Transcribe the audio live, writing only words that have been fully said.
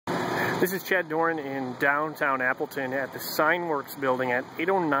This is Chad Doran in downtown Appleton at the Signworks building at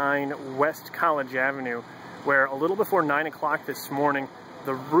 809 West College Avenue, where a little before 9 o'clock this morning,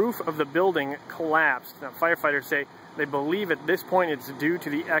 the roof of the building collapsed. Now, firefighters say they believe at this point it's due to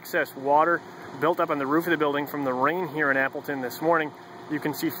the excess water built up on the roof of the building from the rain here in Appleton this morning. You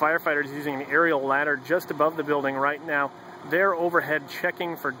can see firefighters using an aerial ladder just above the building right now. They're overhead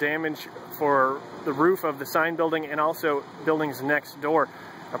checking for damage for the roof of the sign building and also buildings next door.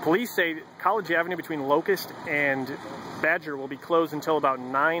 Police say College Avenue between Locust and Badger will be closed until about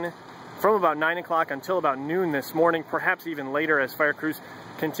 9 o'clock until about noon this morning, perhaps even later, as fire crews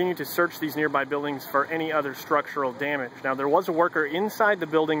continue to search these nearby buildings for any other structural damage. Now, there was a worker inside the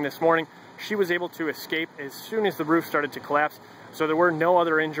building this morning. She was able to escape as soon as the roof started to collapse, so there were no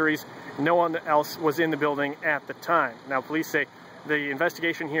other injuries. No one else was in the building at the time. Now, police say the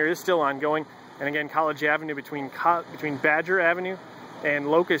investigation here is still ongoing, and again, College Avenue between Badger Avenue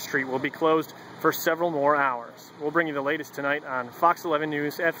and Locust Street will be closed for several more hours. We'll bring you the latest tonight on Fox 11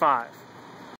 News at 5.